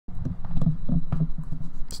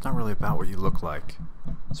It's not really about what you look like.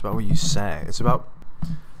 It's about what you say. It's about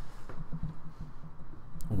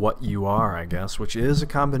what you are, I guess, which is a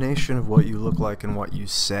combination of what you look like and what you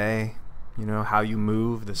say. You know, how you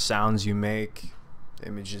move, the sounds you make, the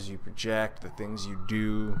images you project, the things you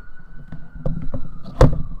do.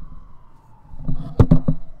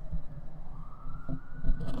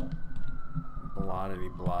 Blottity,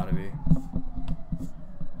 blottity.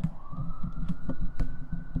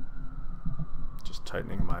 Just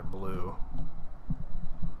tightening my blue.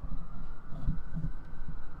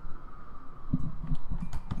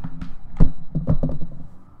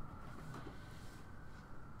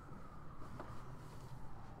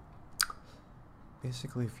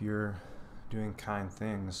 Basically, if you're doing kind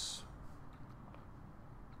things,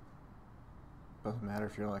 doesn't matter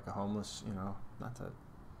if you're like a homeless, you know, not to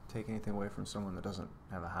take anything away from someone that doesn't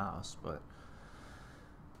have a house, but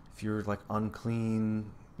if you're like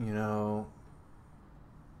unclean, you know,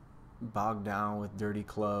 bogged down with dirty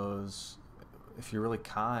clothes, if you're really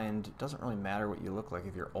kind, it doesn't really matter what you look like.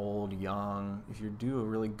 If you're old, young, if you do a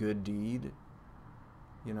really good deed,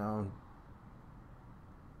 you know,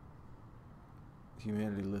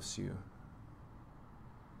 humanity lifts you.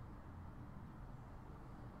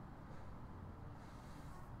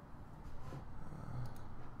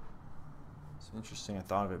 It's interesting I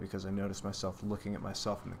thought of it because I noticed myself looking at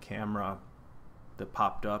myself in the camera that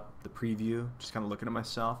popped up, the preview, just kind of looking at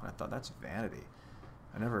myself, and I thought, that's vanity.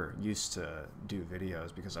 I never used to do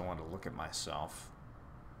videos because I wanted to look at myself.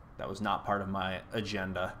 That was not part of my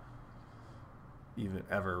agenda, even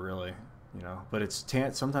ever, really. You know, but it's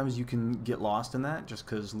sometimes you can get lost in that just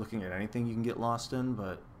because looking at anything you can get lost in,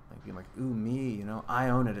 but like being like, ooh, me, you know, I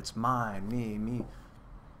own it, it's mine, me.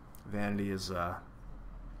 Vanity is a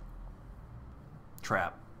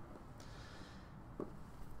trap.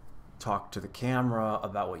 Talk to the camera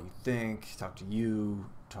about what you think, talk to you,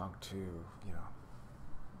 talk to, you know,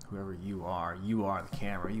 whoever you are. You are the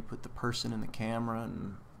camera. You put the person in the camera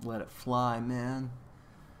and let it fly, man.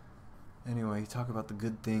 Anyway, talk about the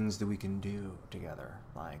good things that we can do together,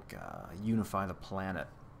 like unify the planet,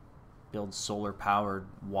 build solar-powered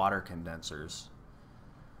water condensers,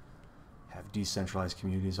 have decentralized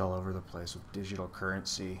communities all over the place with digital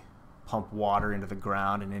currency, pump water into the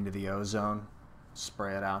ground and into the ozone,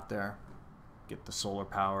 spray it out there, get the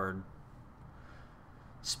solar-powered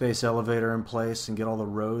space elevator in place and get all the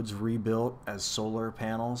roads rebuilt as solar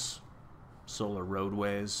panels, solar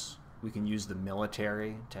roadways. We can use the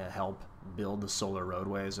military to help build the solar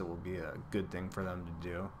roadways. It will be a good thing for them to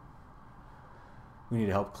do. We need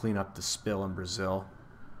to help clean up the spill in Brazil.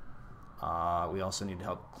 We also need to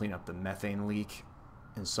help clean up the methane leak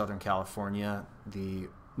in Southern California, the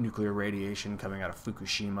nuclear radiation coming out of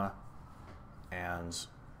Fukushima, and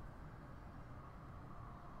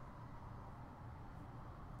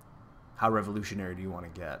how revolutionary do you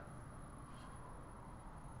want to get?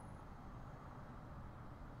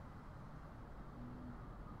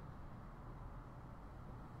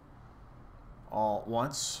 All at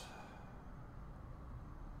once.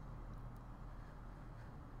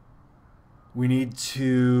 We need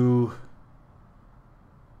to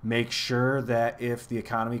make sure that if the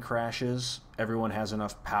economy crashes, everyone has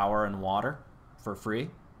enough power and water for free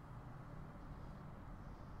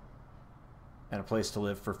and a place to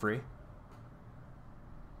live for free.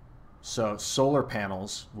 So solar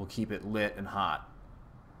panels will keep it lit and hot,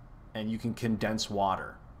 and you can condense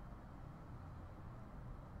water.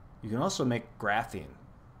 You can also make graphene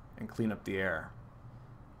and clean up the air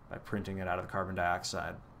by printing it out of the carbon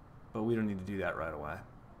dioxide. But we don't need to do that right away.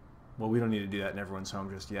 Well, we don't need to do that in everyone's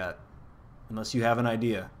home just yet. Unless you have an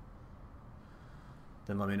idea,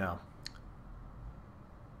 then let me know.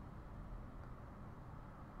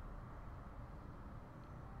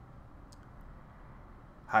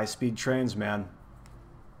 High-speed trains, man.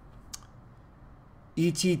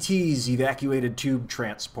 ETTs, evacuated tube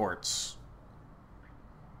transports.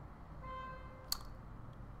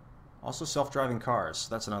 Also self-driving cars.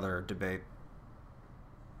 That's another debate.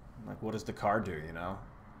 Like, what does the car do, you know?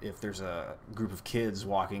 If there's a group of kids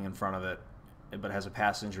walking in front of it, but it has a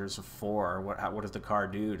passengers of 4, what does the car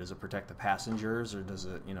do? Does it protect the passengers, or does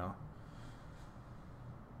it, you know?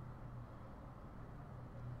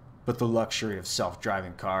 But the luxury of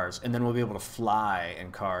self-driving cars. And then we'll be able to fly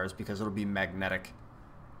in cars because it'll be magnetic.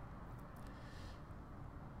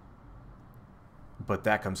 But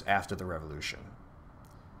that comes after the revolution.